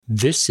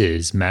This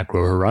is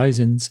Macro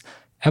Horizons,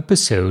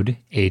 episode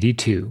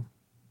 82,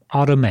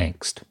 Autumn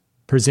Angst,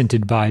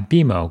 presented by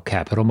BMO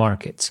Capital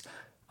Markets.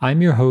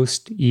 I'm your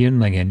host, Ian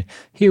Lingen,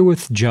 here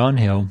with John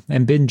Hill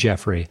and Ben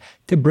Jeffrey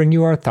to bring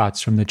you our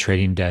thoughts from the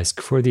trading desk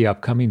for the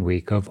upcoming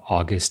week of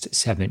August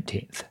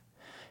 17th.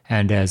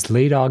 And as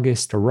late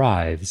August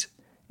arrives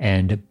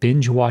and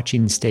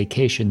binge-watching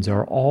staycations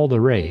are all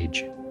the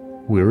rage,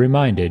 we're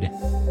reminded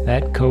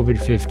that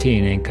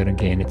COVID-15 ain't gonna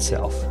gain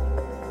itself.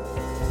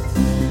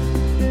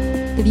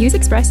 The views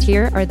expressed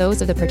here are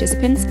those of the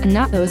participants and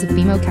not those of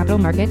BMO Capital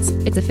Markets,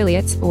 its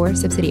affiliates, or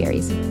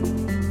subsidiaries.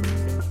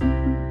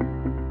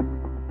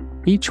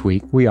 Each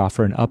week, we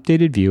offer an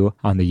updated view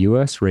on the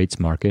U.S. rates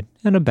market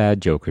and a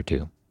bad joke or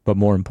two. But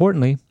more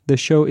importantly, the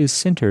show is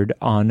centered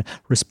on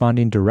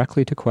responding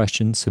directly to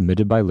questions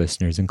submitted by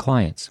listeners and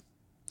clients.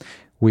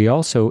 We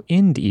also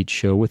end each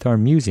show with our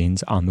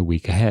musings on the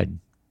week ahead.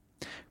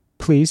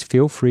 Please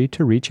feel free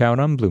to reach out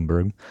on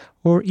Bloomberg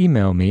or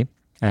email me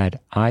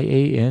at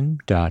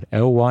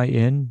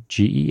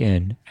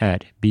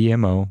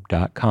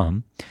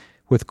ian.lyngen@bmo.com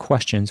with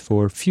questions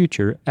for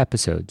future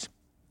episodes.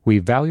 We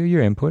value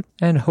your input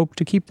and hope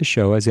to keep the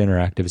show as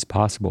interactive as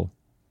possible.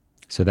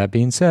 So that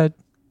being said,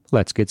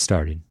 let's get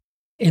started.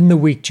 In the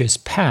week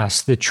just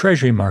past, the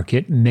Treasury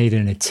market made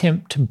an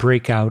attempt to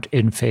break out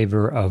in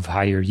favor of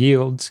higher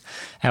yields.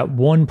 At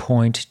one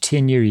point,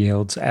 10-year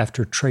yields,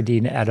 after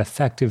trading at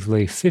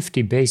effectively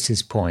 50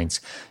 basis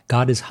points,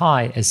 got as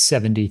high as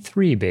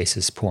 73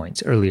 basis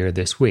points earlier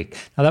this week.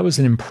 Now, that was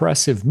an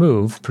impressive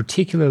move,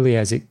 particularly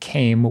as it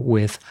came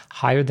with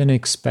higher than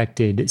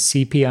expected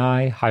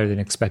CPI, higher than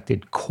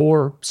expected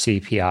core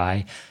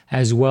CPI,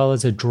 as well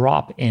as a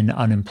drop in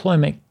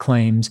unemployment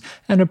claims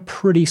and a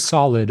pretty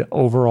solid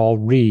overall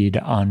read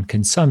on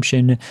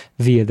consumption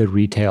via the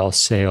retail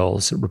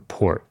sales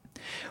report.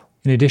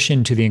 In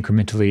addition to the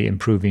incrementally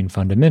improving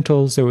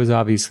fundamentals, there was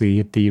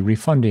obviously the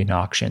refunding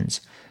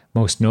auctions,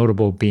 most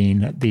notable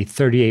being the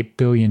 $38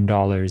 billion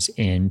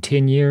in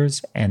 10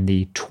 years and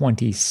the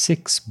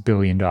 $26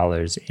 billion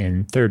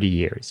in 30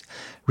 years.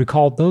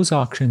 Recall, those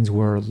auctions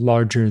were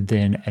larger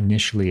than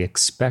initially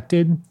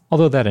expected,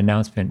 although that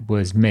announcement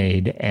was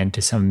made and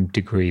to some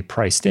degree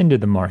priced into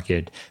the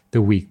market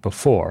the week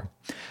before.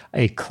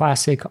 A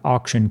classic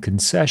auction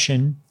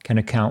concession can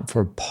account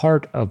for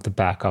part of the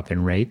backup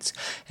in rates,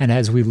 and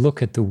as we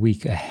look at the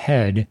week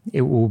ahead,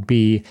 it will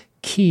be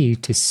key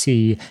to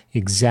see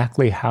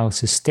exactly how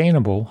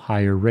sustainable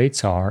higher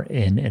rates are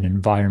in an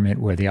environment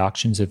where the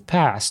auctions have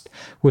passed,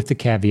 with the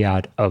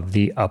caveat of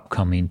the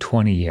upcoming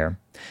 20-year.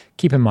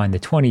 Keep in mind the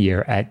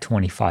 20-year at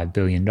 $25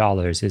 billion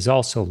is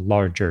also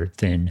larger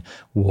than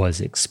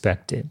was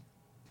expected.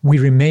 We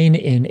remain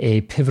in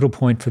a pivotal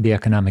point for the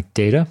economic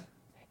data,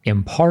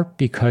 in part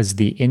because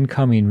the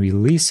incoming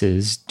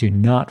releases do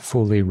not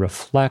fully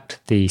reflect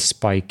the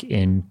spike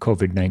in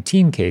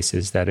COVID-19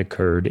 cases that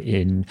occurred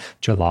in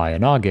July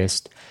and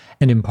August,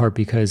 and in part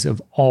because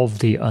of all of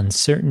the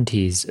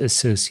uncertainties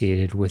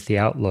associated with the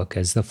outlook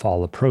as the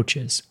fall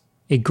approaches.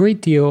 A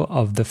great deal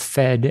of the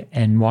Fed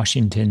and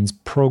Washington's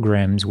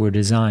programs were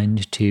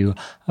designed to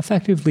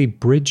effectively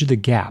bridge the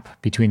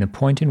gap between the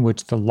point in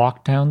which the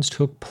lockdowns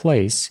took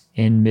place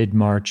in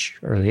mid-March,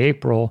 early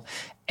April,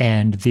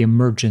 and the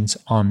emergence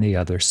on the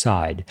other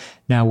side.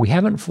 Now, we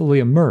haven't fully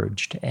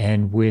emerged,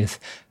 and with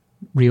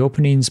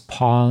reopenings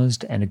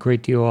paused and a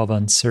great deal of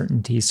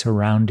uncertainty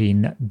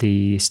surrounding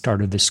the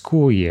start of the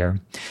school year,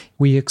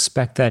 we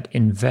expect that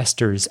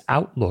investors'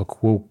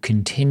 outlook will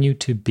continue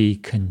to be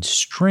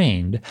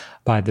constrained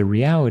by the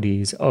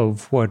realities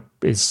of what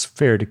is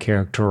fair to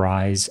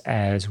characterize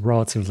as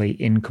relatively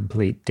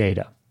incomplete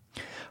data.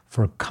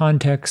 For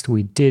context,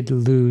 we did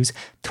lose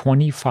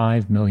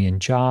 25 million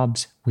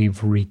jobs.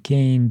 We've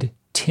regained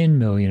 10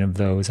 million of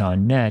those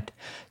on net.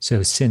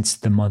 So since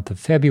the month of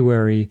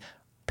February,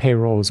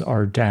 payrolls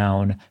are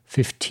down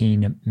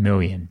 15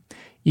 million.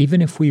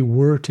 Even if we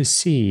were to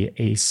see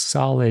a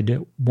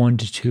solid 1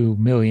 to 2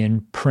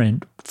 million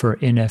print for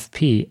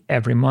NFP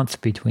every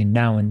month between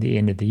now and the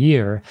end of the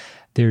year,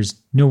 there's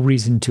no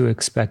reason to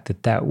expect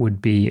that that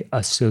would be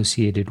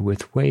associated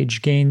with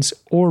wage gains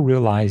or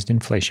realized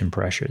inflation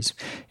pressures.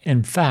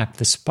 In fact,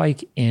 the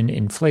spike in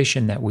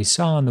inflation that we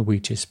saw in the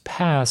week just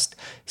past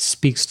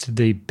speaks to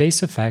the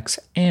base effects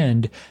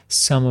and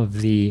some of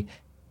the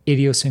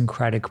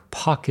idiosyncratic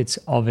pockets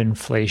of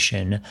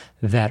inflation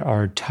that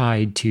are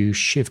tied to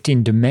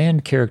shifting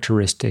demand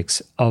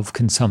characteristics of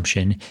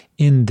consumption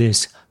in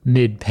this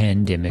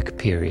mid-pandemic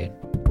period.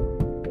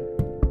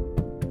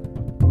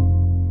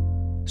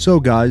 So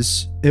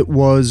guys, it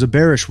was a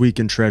bearish week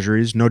in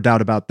treasuries, no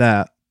doubt about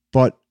that,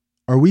 but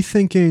are we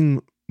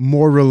thinking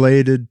more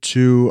related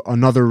to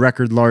another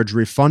record large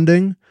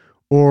refunding,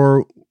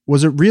 or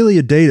was it really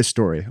a data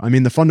story? I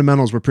mean, the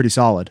fundamentals were pretty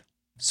solid.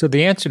 So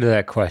the answer to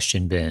that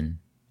question, Ben,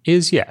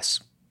 is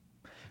yes.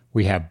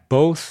 We have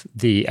both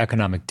the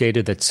economic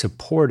data that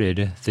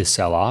supported the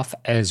sell-off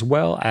as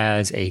well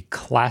as a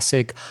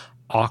classic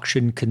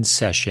auction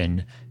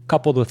concession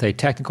coupled with a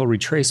technical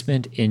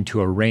retracement into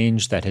a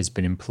range that has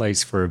been in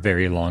place for a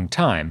very long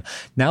time.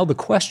 Now the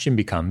question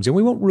becomes, and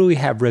we won't really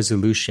have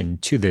resolution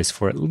to this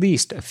for at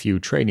least a few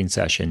trading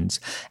sessions,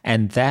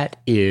 and that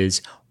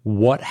is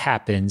what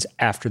happens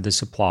after the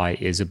supply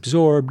is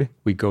absorbed.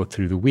 We go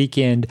through the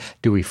weekend.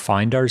 Do we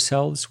find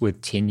ourselves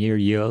with 10-year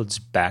yields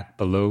back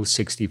below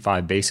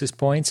 65 basis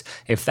points?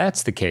 If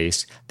that's the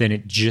case, then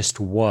it just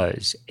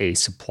was a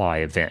supply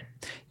event.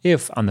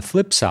 If, on the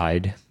flip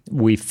side,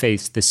 we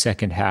face the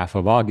second half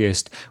of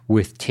August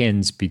with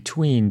 10s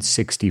between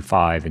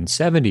 65 and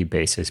 70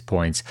 basis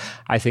points,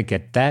 I think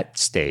at that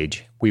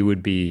stage we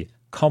would be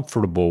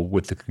comfortable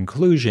with the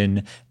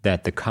conclusion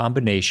that the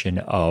combination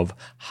of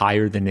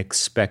higher than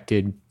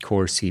expected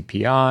core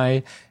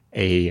CPI,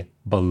 a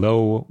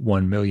below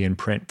 1 million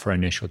print for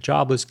initial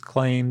jobless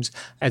claims,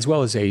 as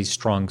well as a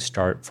strong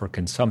start for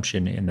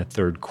consumption in the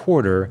third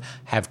quarter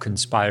have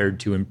conspired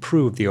to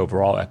improve the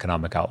overall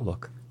economic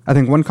outlook. I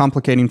think one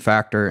complicating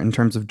factor in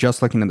terms of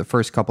just looking at the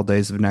first couple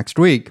days of next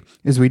week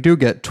is we do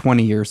get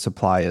 20-year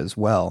supply as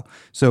well.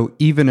 So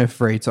even if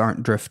rates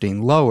aren't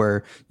drifting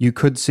lower, you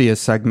could see a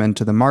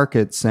segment of the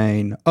market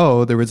saying,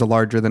 oh, there was a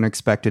larger than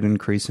expected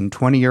increase in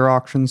 20-year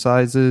auction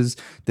sizes.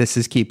 This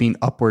is keeping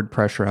upward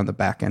pressure on the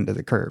back end of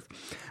the curve.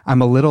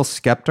 I'm a little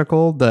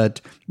skeptical that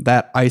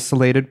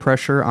isolated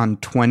pressure on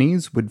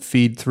 20s would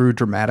feed through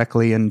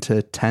dramatically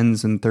into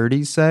 10s and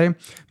 30s, say,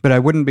 but I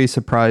wouldn't be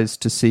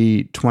surprised to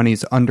see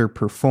 20s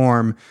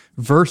underperform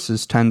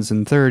versus 10s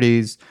and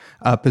 30s,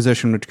 a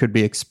position which could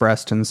be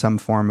expressed in some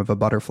form of a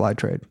butterfly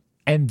trade.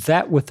 And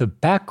that with the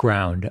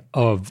background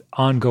of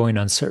ongoing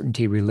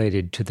uncertainty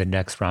related to the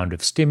next round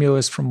of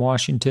stimulus from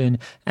Washington,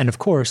 and of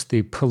course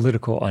the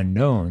political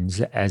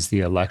unknowns as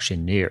the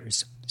election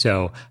nears.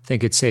 So I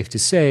think it's safe to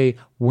say,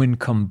 when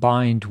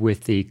combined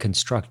with the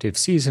constructive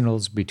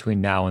seasonals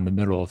between now and the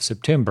middle of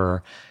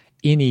September,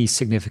 any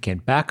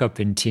significant backup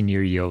in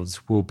 10-year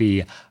yields will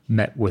be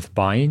met with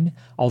buying.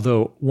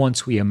 Although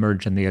once we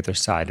emerge on the other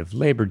side of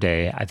Labor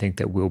Day, I think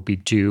that we'll be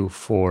due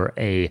for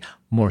a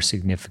more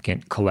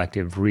significant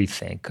collective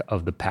rethink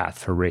of the path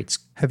for rates.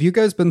 Have you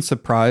guys been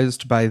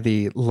surprised by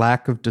the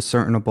lack of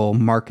discernible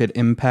market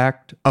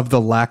impact of the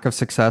lack of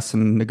success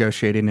in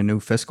negotiating a new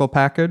fiscal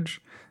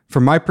package?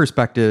 From my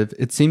perspective,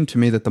 it seemed to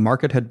me that the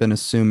market had been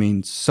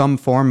assuming some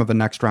form of a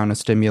next round of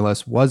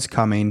stimulus was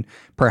coming.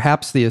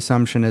 Perhaps the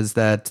assumption is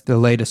that the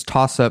latest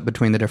toss-up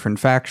between the different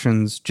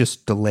factions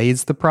just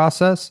delays the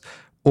process.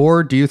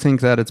 Or do you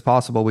think that it's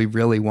possible we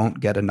really won't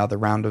get another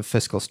round of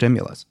fiscal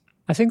stimulus?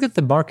 I think that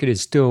the market is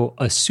still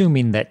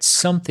assuming that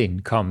something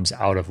comes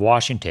out of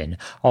Washington.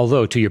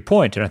 Although, to your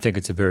point, and I think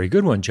it's a very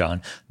good one,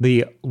 John,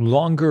 the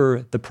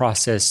longer the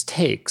process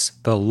takes,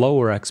 the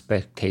lower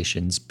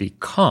expectations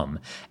become.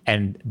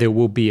 And there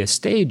will be a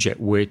stage at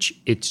which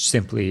it's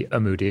simply a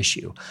moot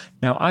issue.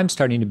 Now, I'm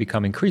starting to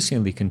become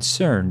increasingly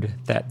concerned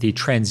that the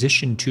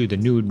transition to the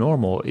new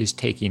normal is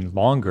taking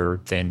longer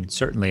than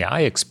certainly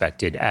I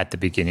expected at the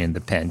beginning of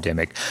the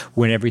pandemic.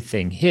 When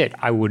everything hit,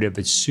 I would have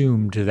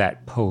assumed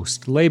that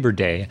post-Labor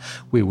Day,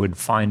 we would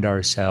find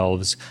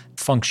ourselves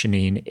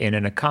functioning in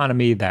an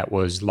economy that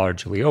was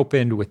largely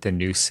opened with a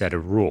new set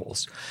of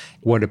rules.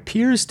 What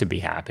appears to be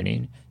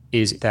happening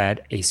is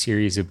that a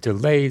series of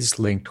delays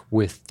linked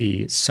with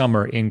the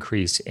summer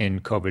increase in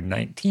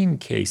COVID-19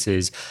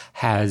 cases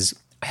has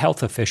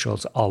health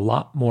officials a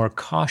lot more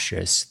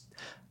cautious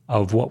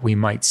of what we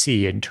might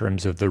see in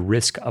terms of the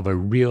risk of a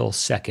real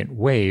second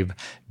wave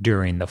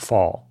during the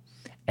fall.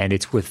 And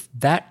it's with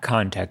that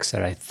context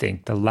that I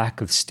think the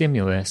lack of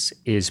stimulus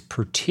is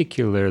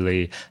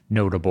particularly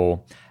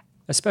notable,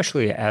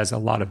 especially as a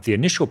lot of the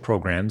initial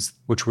programs,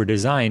 which were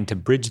designed to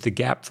bridge the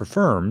gap for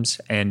firms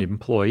and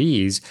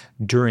employees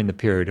during the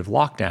period of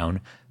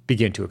lockdown,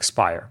 begin to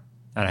expire.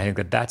 And I think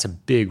that that's a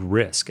big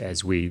risk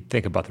as we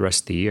think about the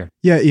rest of the year.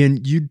 Yeah,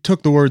 Ian, you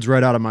took the words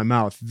right out of my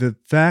mouth. The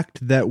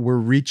fact that we're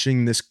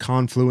reaching this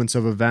confluence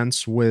of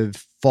events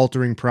with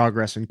faltering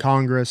progress in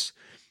Congress,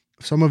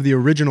 some of the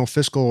original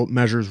fiscal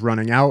measures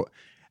running out,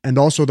 and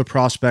also the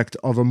prospect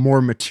of a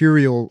more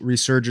material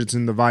resurgence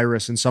in the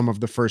virus in some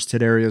of the first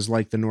hit areas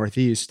like the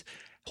Northeast,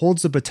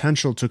 holds the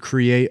potential to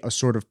create a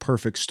sort of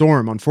perfect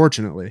storm,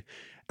 unfortunately,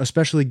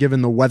 especially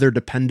given the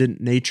weather-dependent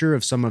nature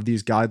of some of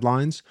these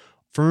guidelines.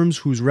 Firms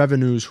whose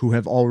revenues who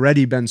have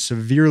already been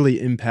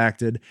severely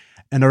impacted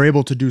and are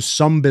able to do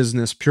some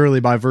business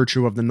purely by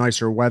virtue of the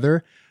nicer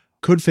weather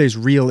could face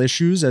real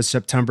issues as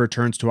September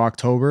turns to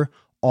October,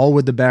 all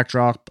with the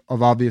backdrop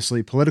of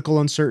obviously political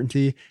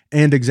uncertainty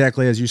and,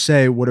 exactly as you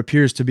say, what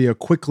appears to be a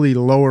quickly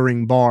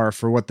lowering bar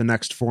for what the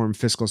next form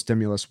fiscal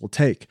stimulus will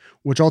take,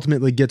 which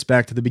ultimately gets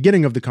back to the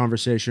beginning of the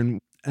conversation,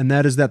 and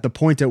that is that the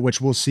point at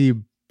which we'll see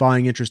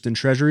buying interest in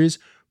treasuries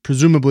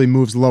presumably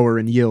moves lower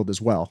in yield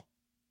as well.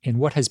 In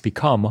what has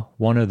become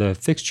one of the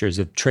fixtures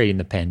of trading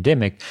the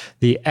pandemic,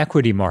 the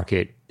equity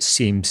market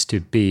seems to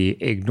be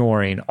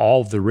ignoring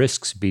all the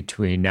risks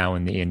between now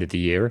and the end of the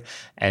year,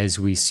 as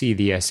we see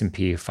the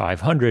S&P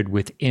 500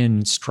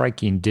 within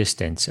striking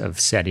distance of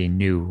setting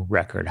new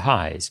record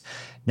highs.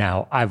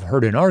 Now, I've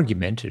heard an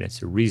argument, and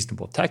it's a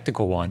reasonable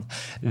technical one,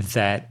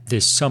 that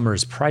this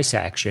summer's price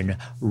action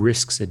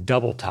risks a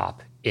double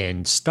top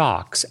in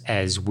stocks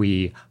as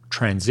we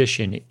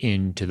transition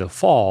into the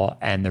fall,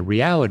 and the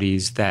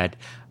realities that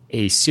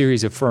a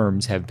series of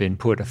firms have been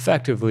put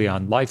effectively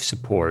on life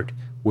support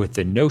with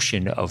the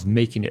notion of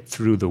making it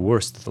through the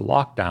worst of the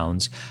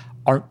lockdowns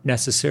aren't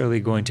necessarily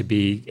going to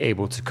be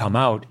able to come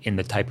out in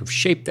the type of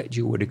shape that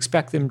you would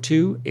expect them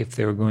to if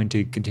they're going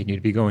to continue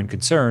to be going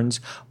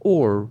concerns,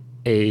 or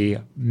a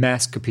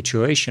mass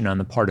capitulation on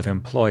the part of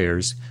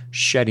employers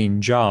shedding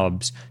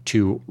jobs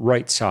to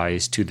right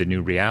size to the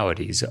new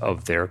realities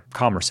of their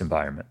commerce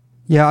environment.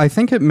 Yeah, I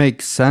think it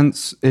makes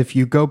sense. If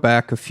you go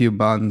back a few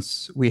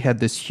months, we had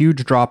this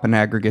huge drop in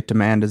aggregate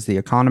demand as the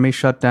economy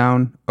shut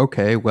down.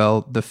 Okay,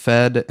 well, the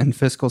Fed and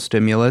fiscal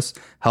stimulus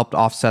helped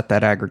offset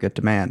that aggregate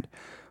demand.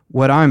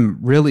 What I'm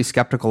really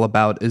skeptical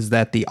about is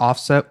that the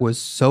offset was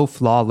so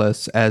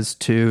flawless as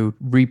to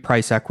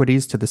reprice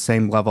equities to the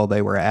same level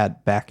they were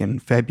at back in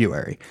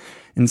February.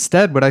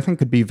 Instead, what I think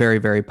could be very,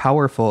 very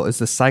powerful is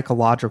the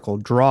psychological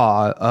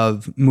draw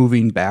of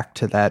moving back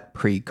to that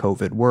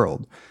pre-COVID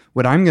world.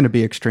 What I'm going to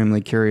be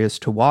extremely curious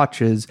to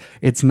watch is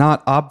it's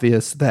not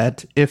obvious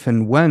that if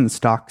and when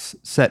stocks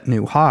set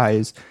new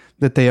highs,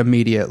 that they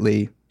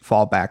immediately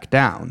fall back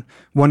down.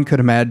 One could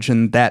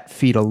imagine that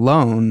feat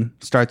alone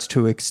starts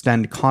to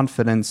extend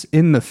confidence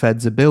in the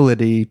Fed's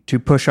ability to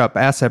push up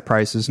asset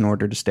prices in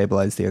order to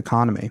stabilize the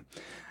economy.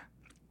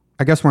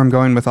 I guess where I'm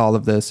going with all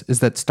of this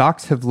is that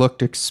stocks have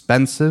looked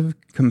expensive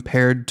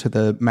compared to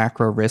the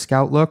macro risk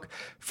outlook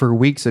for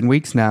weeks and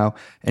weeks now,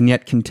 and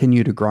yet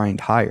continue to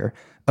grind higher.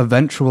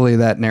 Eventually,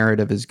 that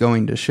narrative is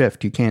going to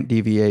shift. You can't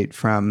deviate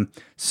from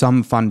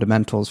some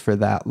fundamentals for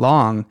that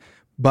long.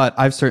 But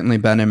I've certainly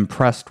been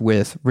impressed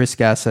with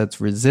risk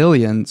assets'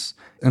 resilience.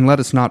 And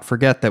let us not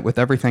forget that with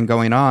everything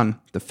going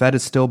on, the Fed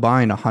is still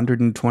buying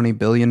 $120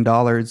 billion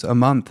a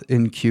month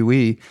in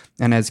QE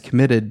and has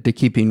committed to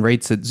keeping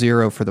rates at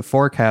zero for the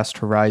forecast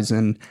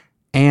horizon.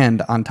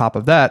 And on top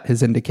of that,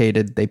 has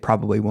indicated they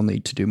probably will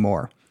need to do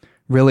more.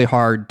 Really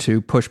hard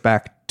to push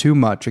back too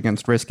much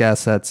against risk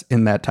assets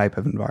in that type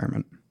of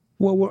environment.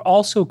 Well, we're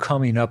also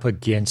coming up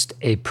against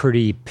a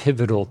pretty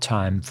pivotal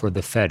time for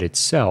the Fed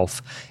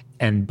itself.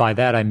 And by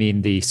that, I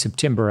mean the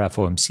September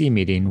FOMC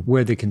meeting,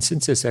 where the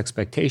consensus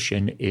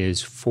expectation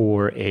is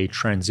for a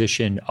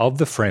transition of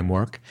the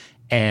framework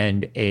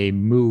and a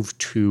move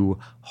to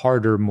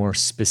harder, more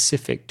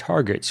specific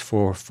targets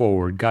for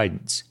forward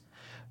guidance.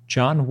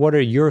 John, what are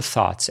your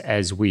thoughts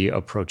as we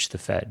approach the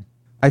Fed?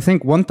 I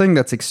think one thing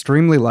that's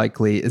extremely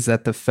likely is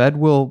that the Fed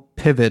will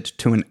pivot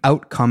to an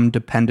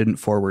outcome-dependent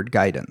forward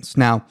guidance.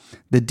 Now,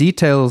 the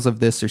details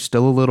of this are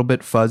still a little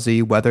bit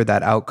fuzzy, whether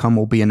that outcome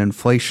will be in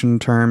inflation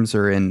terms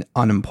or in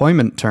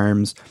unemployment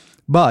terms,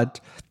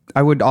 but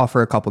I would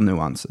offer a couple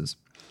nuances.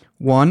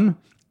 One,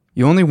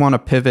 you only want to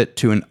pivot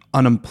to an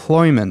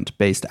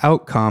unemployment-based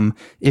outcome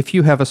if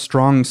you have a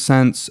strong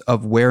sense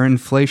of where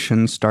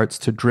inflation starts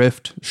to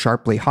drift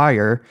sharply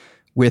higher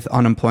with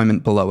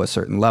unemployment below a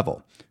certain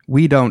level.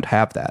 We don't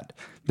have that.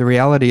 The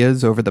reality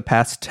is, over the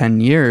past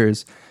 10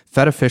 years,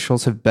 Fed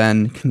officials have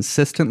been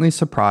consistently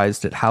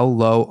surprised at how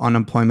low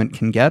unemployment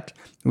can get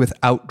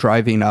without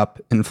driving up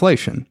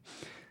inflation.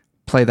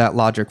 Play that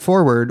logic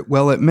forward,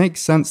 well, it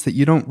makes sense that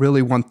you don't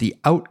really want the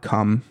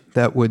outcome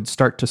that would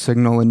start to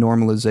signal a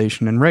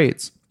normalization in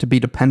rates to be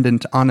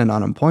dependent on an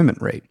unemployment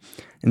rate.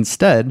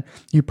 Instead,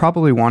 you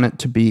probably want it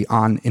to be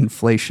on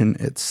inflation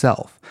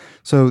itself.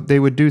 So they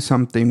would do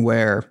something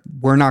where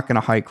we're not going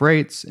to hike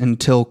rates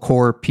until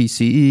core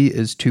PCE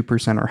is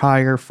 2% or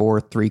higher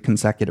for 3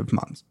 consecutive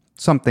months.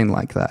 Something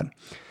like that.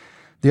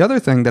 The other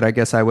thing that I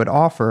guess I would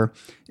offer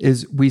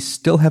is we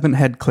still haven't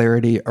had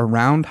clarity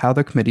around how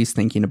the committee's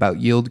thinking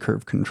about yield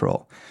curve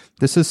control.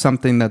 This is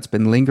something that's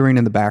been lingering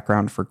in the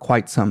background for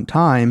quite some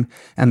time,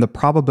 and the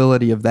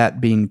probability of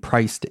that being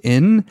priced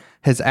in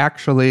has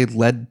actually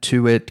led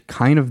to it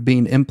kind of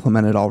being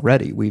implemented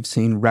already. We've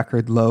seen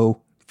record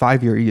low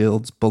 5-year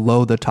yields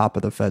below the top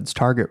of the Fed's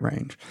target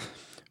range.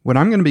 What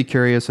I'm going to be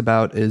curious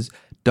about is,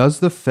 does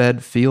the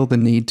Fed feel the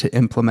need to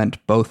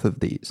implement both of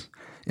these?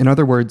 In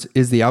other words,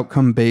 is the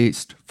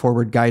outcome-based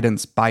forward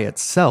guidance by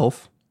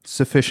itself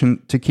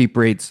sufficient to keep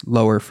rates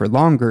lower for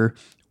longer,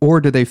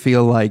 or do they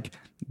feel like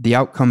the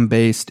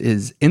outcome-based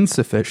is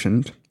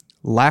insufficient,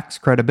 lacks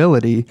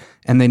credibility,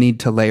 and they need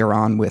to layer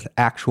on with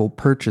actual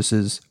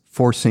purchases,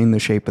 forcing the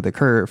shape of the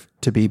curve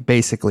to be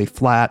basically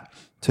flat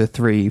to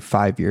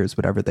 3-5 years,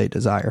 whatever they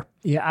desire?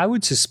 Yeah, I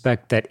would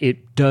suspect that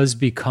it does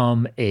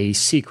become a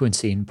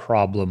sequencing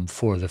problem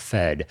for the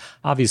Fed.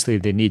 Obviously,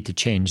 they need to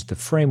change the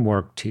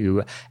framework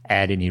to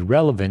add any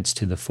relevance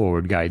to the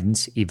forward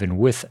guidance, even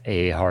with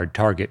a hard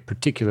target,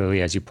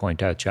 particularly, as you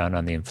point out, John,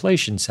 on the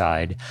inflation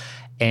side.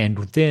 And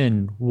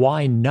then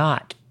why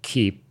not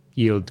keep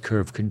yield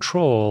curve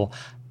control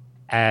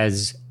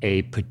as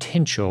a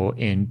potential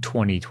in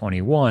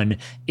 2021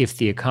 if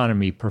the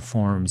economy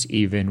performs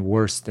even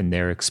worse than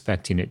they're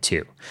expecting it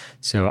to.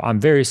 So I'm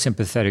very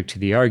sympathetic to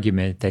the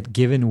argument that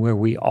given where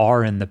we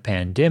are in the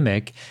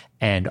pandemic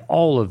and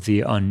all of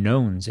the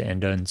unknowns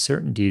and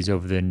uncertainties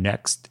over the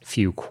next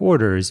few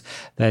quarters,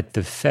 that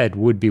the Fed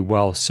would be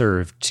well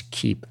served to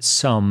keep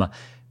some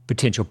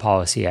potential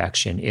policy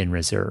action in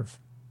reserve.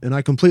 And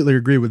I completely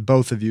agree with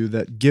both of you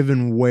that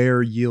given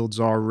where yields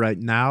are right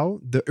now,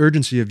 the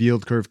urgency of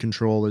yield curve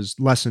control is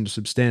lessened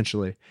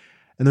substantially.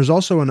 And there's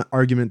also an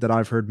argument that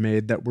I've heard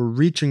made that we're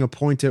reaching a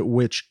point at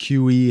which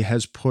QE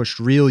has pushed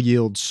real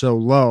yields so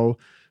low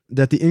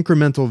that the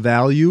incremental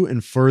value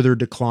in further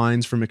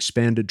declines from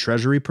expanded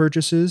treasury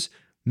purchases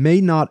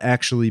may not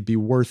actually be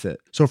worth it.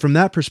 So from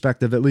that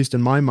perspective, at least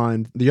in my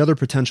mind, the other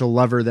potential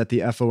lever that the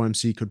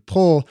FOMC could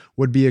pull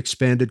would be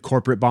expanded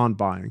corporate bond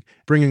buying,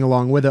 bringing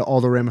along with it all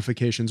the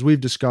ramifications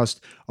we've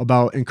discussed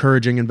about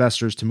encouraging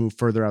investors to move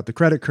further out the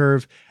credit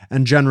curve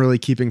and generally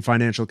keeping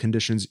financial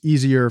conditions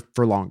easier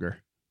for longer.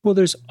 Well,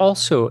 there's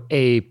also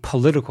a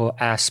political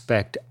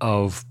aspect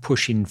of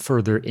pushing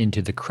further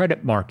into the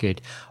credit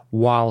market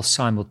while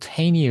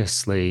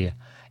simultaneously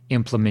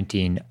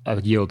implementing a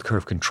yield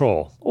curve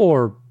control,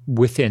 or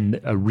within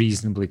a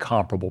reasonably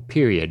comparable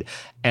period.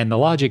 And the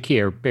logic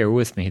here, bear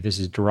with me, this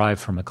is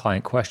derived from a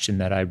client question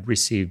that I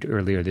received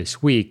earlier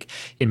this week,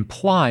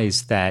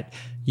 implies that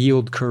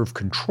yield curve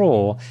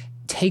control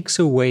takes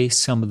away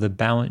some of the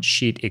balance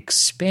sheet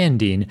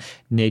expanding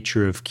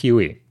nature of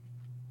QE.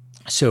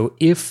 So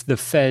if the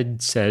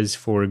Fed says,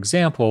 for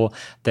example,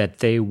 that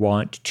they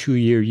want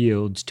 2-year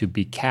yields to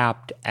be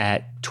capped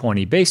at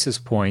 20 basis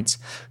points,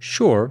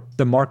 sure,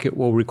 the market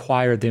will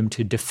require them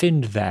to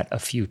defend that a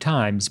few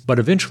times, but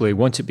eventually,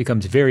 once it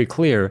becomes very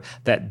clear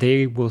that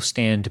they will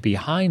stand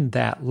behind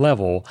that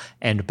level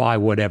and buy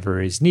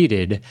whatever is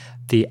needed,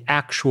 the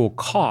actual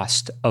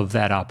cost of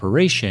that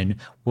operation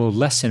will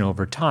lessen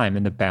over time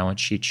and the balance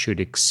sheet should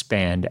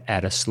expand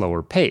at a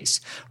slower pace.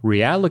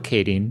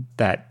 Reallocating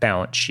that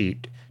balance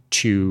sheet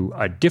to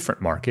a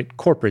different market,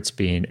 corporates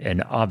being an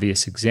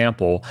obvious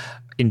example,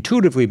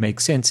 intuitively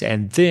makes sense.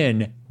 And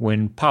then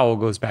when Powell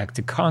goes back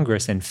to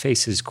Congress and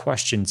faces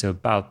questions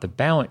about the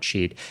balance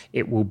sheet,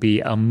 it will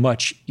be a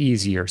much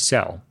easier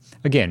sell.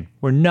 Again,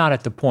 we're not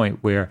at the point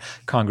where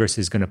Congress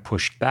is going to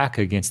push back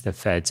against the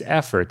Fed's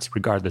efforts,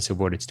 regardless of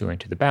what it's doing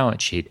to the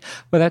balance sheet.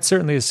 But that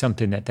certainly is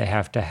something that they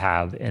have to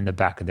have in the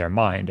back of their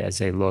mind as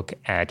they look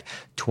at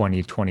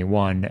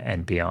 2021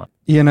 and beyond.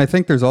 Ian, I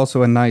think there's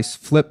also a nice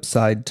flip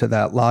side to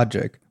that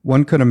logic.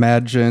 One could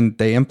imagine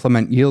they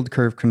implement yield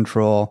curve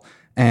control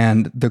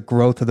and the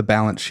growth of the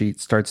balance sheet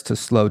starts to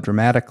slow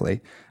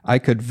dramatically. I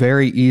could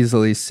very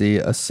easily see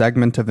a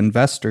segment of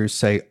investors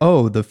say,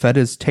 oh, the Fed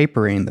is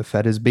tapering, the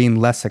Fed is being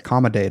less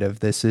accommodative,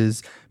 this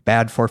is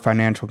bad for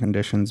financial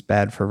conditions,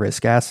 bad for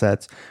risk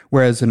assets.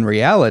 Whereas in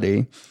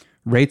reality,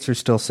 rates are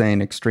still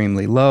staying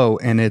extremely low,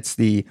 and it's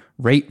the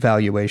rate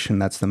valuation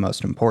that's the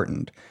most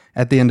important.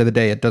 At the end of the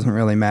day, it doesn't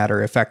really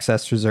matter if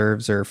excess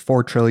reserves are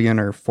 4 trillion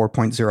or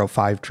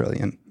 4.05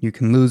 trillion. You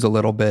can lose a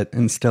little bit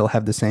and still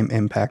have the same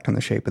impact on the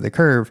shape of the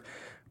curve.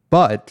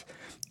 But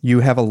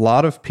you have a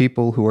lot of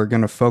people who are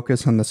going to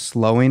focus on the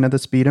slowing of the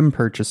speed in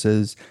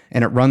purchases,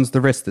 and it runs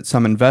the risk that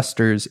some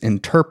investors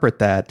interpret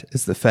that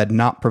as the Fed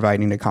not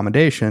providing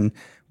accommodation,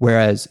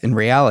 whereas in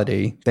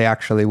reality, they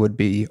actually would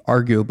be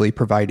arguably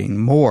providing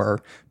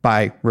more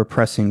by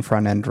repressing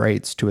front-end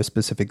rates to a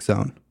specific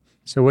zone.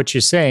 So what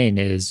you're saying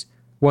is,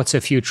 what's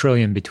a few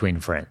trillion between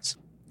friends?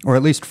 Or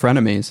at least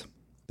frenemies.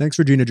 Thanks,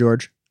 Regina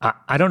George.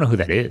 I don't know who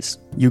that is.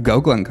 You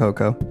go, Glen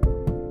Coco.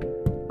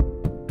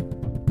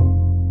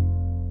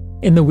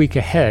 In the week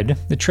ahead,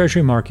 the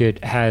Treasury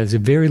market has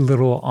very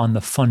little on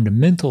the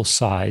fundamental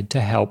side to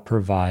help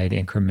provide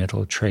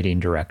incremental trading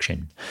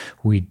direction.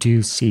 We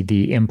do see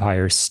the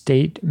Empire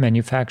State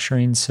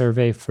Manufacturing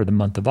Survey for the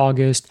month of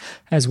August,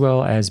 as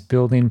well as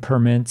building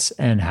permits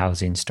and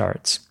housing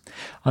starts.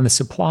 On the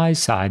supply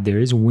side, there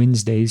is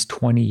Wednesday's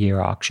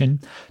 20-year auction.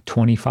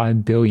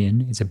 $25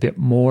 billion is a bit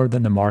more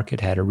than the market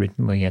had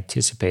originally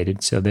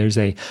anticipated, so there's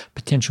a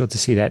potential to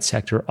see that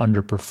sector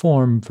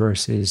underperform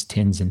versus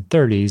 10s and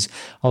 30s,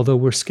 although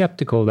we're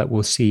skeptical that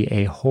we'll see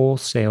a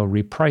wholesale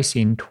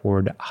repricing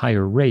toward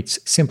higher rates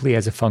simply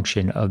as a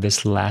function of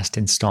this last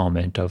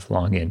installment of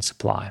long-end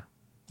supply.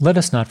 Let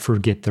us not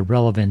forget the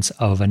relevance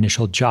of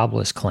initial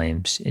jobless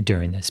claims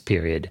during this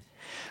period.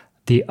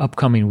 The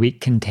upcoming week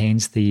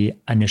contains the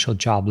initial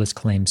jobless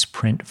claims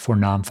print for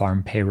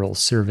non-farm payroll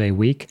survey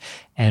week,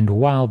 and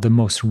while the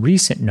most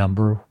recent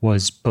number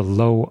was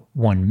below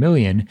 1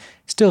 million,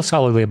 still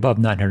solidly above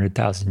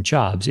 900,000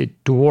 jobs,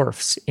 it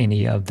dwarfs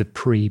any of the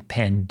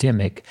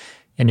pre-pandemic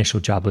initial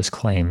jobless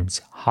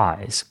claims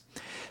highs.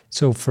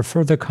 So for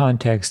further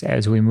context,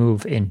 as we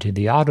move into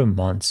the autumn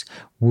months,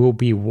 we'll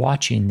be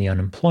watching the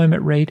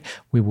unemployment rate,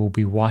 we will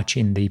be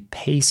watching the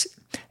pace,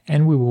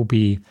 and we will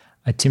be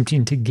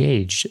attempting to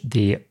gauge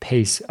the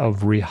pace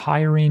of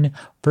rehiring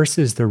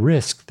versus the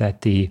risk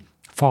that the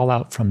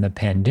fallout from the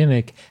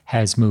pandemic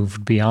has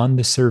moved beyond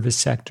the service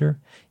sector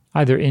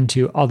either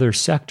into other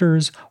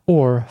sectors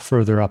or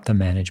further up the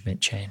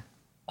management chain.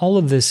 All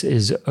of this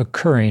is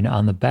occurring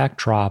on the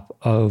backdrop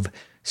of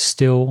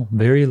still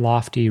very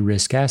lofty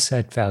risk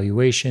asset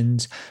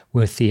valuations,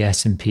 with the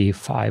S&P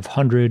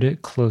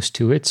 500 close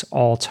to its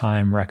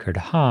all-time record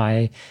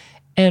high,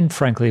 and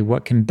frankly,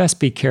 what can best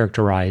be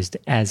characterized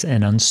as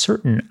an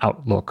uncertain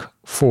outlook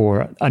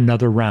for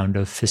another round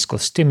of fiscal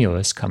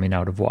stimulus coming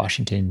out of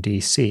Washington,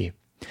 D.C.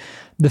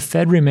 The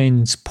Fed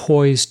remains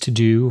poised to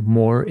do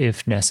more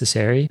if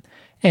necessary,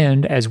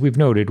 and as we've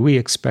noted, we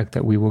expect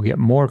that we will get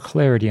more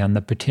clarity on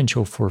the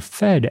potential for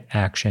Fed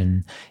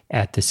action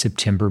at the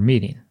September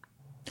meeting.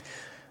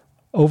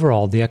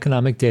 Overall, the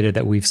economic data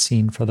that we've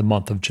seen for the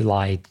month of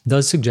July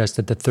does suggest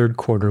that the third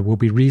quarter will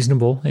be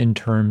reasonable in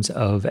terms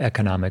of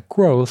economic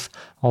growth,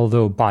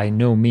 although by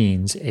no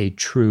means a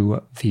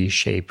true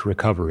V-shaped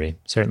recovery,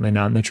 certainly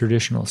not in the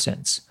traditional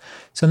sense.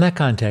 So in that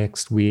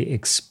context, we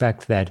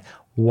expect that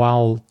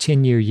while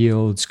 10-year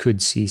yields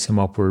could see some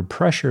upward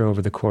pressure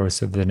over the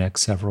course of the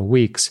next several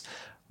weeks,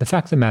 the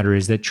fact of the matter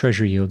is that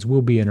Treasury yields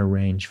will be in a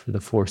range for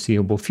the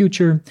foreseeable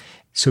future.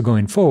 So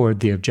going forward,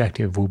 the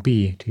objective will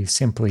be to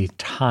simply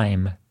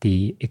time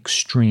the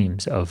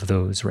extremes of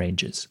those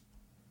ranges.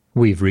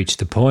 We've reached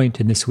the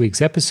point in this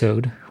week's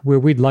episode where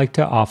we'd like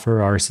to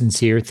offer our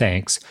sincere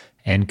thanks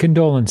and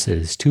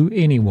condolences to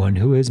anyone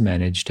who has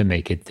managed to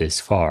make it this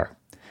far.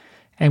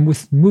 And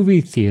with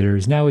movie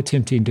theaters now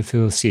attempting to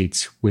fill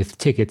seats with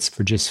tickets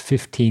for just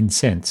 15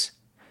 cents,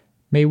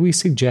 may we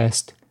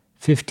suggest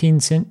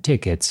 15-cent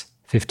tickets,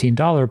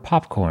 $15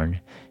 popcorn,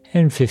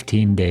 and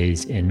 15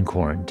 days in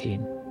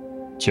quarantine.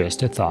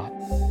 Just a thought.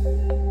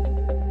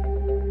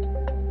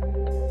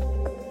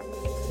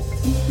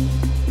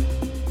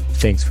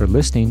 Thanks for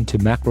listening to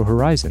Macro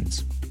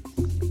Horizons.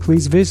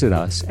 Please visit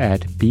us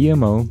at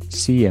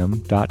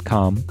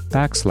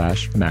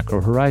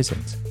bmocm.com/Macro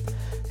Horizons.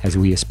 As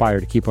we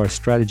aspire to keep our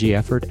strategy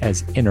effort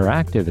as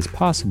interactive as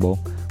possible,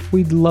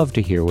 we'd love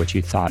to hear what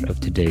you thought of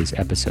today's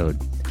episode.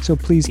 So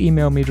please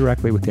email me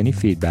directly with any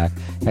feedback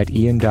at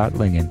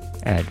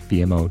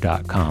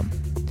ian.lingen@bmo.com.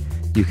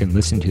 You can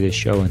listen to this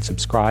show and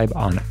subscribe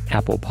on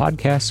Apple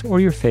Podcasts or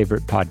your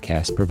favorite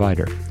podcast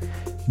provider.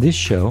 This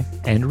show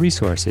and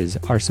resources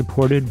are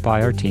supported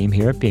by our team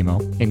here at BMO,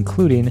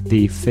 including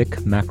the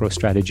FIC Macro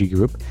Strategy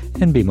Group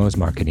and BMO's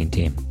marketing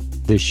team.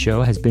 This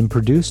show has been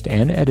produced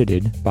and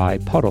edited by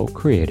Puddle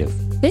Creative.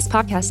 This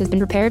podcast has been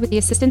prepared with the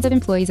assistance of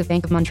employees of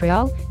Bank of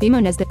Montreal,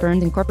 BMO Nesbitt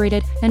Burns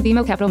Incorporated, and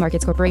BMO Capital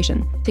Markets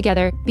Corporation.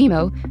 Together,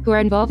 BMO, who are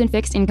involved in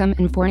fixed income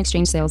and foreign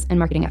exchange sales and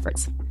marketing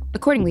efforts.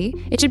 Accordingly,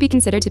 it should be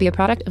considered to be a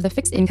product of the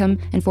fixed income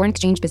and foreign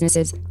exchange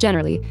businesses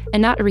generally, and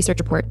not a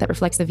research report that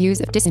reflects the views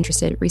of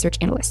disinterested research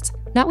analysts.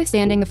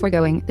 Notwithstanding the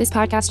foregoing, this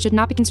podcast should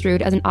not be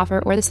construed as an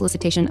offer or the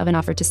solicitation of an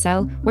offer to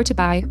sell or to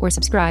buy or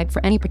subscribe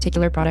for any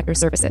particular product or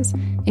services,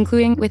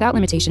 including, without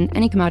limitation,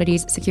 any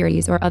commodities,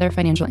 securities, or other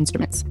financial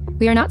instruments.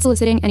 We are not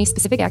soliciting any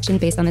specific action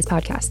based on this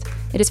podcast.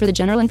 It is for the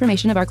general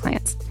information of our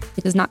clients.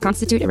 It does not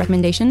constitute a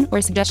recommendation or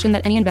a suggestion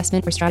that any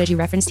investment or strategy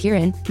referenced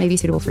herein may be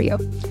suitable for you.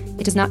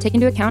 It does not take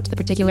into account the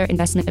particular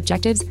investment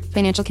objectives,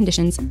 financial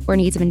conditions, or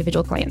needs of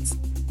individual clients.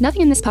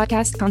 Nothing in this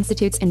podcast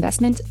constitutes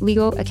investment,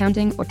 legal,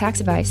 accounting, or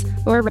tax advice,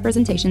 or a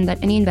representation that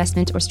any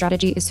investment or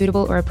strategy is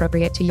suitable or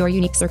appropriate to your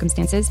unique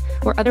circumstances,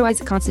 or otherwise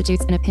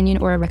constitutes an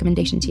opinion or a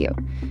recommendation to you.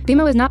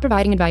 BMO is not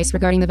providing advice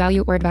regarding the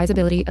value or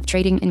advisability of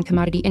trading in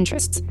commodity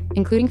interests,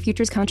 including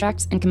futures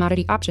contracts and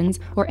commodity options,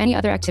 or any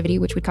other activity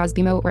which would cause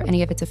BMO or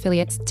any of its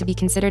affiliates to be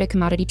considered a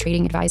commodity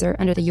trading advisor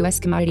under the U.S.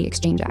 Commodity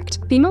Exchange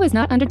Act. BMO is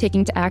not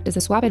undertaking to act as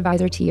a swap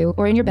advisor to you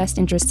or in your best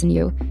interests in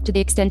you, to the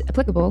extent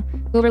applicable,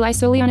 will rely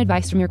solely on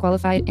advice from your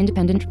qualified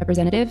independent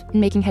representative in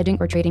making hedging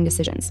or trading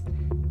decisions.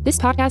 This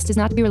podcast is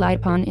not to be relied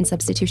upon in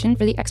substitution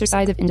for the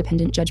exercise of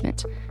independent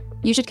judgment.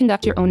 You should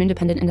conduct your own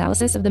independent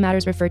analysis of the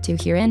matters referred to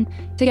herein,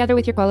 together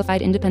with your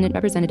qualified independent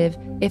representative,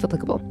 if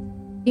applicable.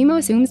 BMO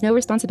assumes no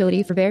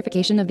responsibility for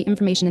verification of the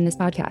information in this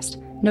podcast.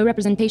 No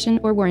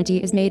representation or warranty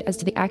is made as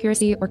to the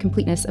accuracy or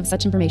completeness of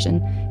such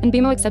information, and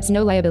BMO accepts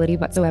no liability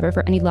whatsoever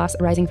for any loss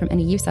arising from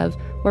any use of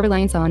or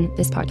reliance on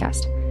this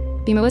podcast.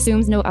 BMO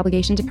assumes no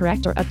obligation to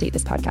correct or update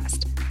this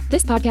podcast.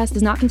 This podcast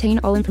does not contain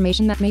all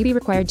information that may be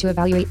required to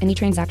evaluate any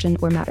transaction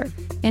or matter,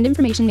 and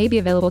information may be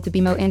available to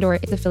BMO and/or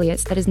its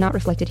affiliates that is not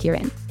reflected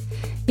herein.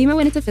 BMO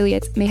and its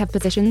affiliates may have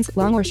positions,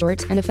 long or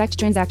short, and affect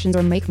transactions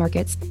or make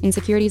markets in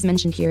securities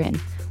mentioned herein,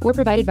 or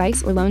provide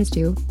advice or loans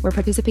to, or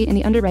participate in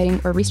the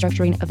underwriting or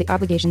restructuring of the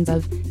obligations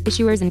of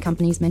issuers and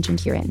companies mentioned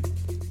herein.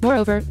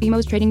 Moreover,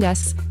 BMO's trading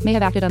desks may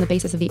have acted on the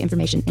basis of the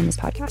information in this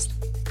podcast.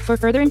 For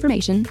further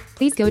information,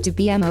 please go to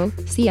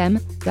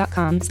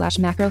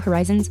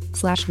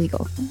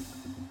bmocm.com/macrohorizons/legal.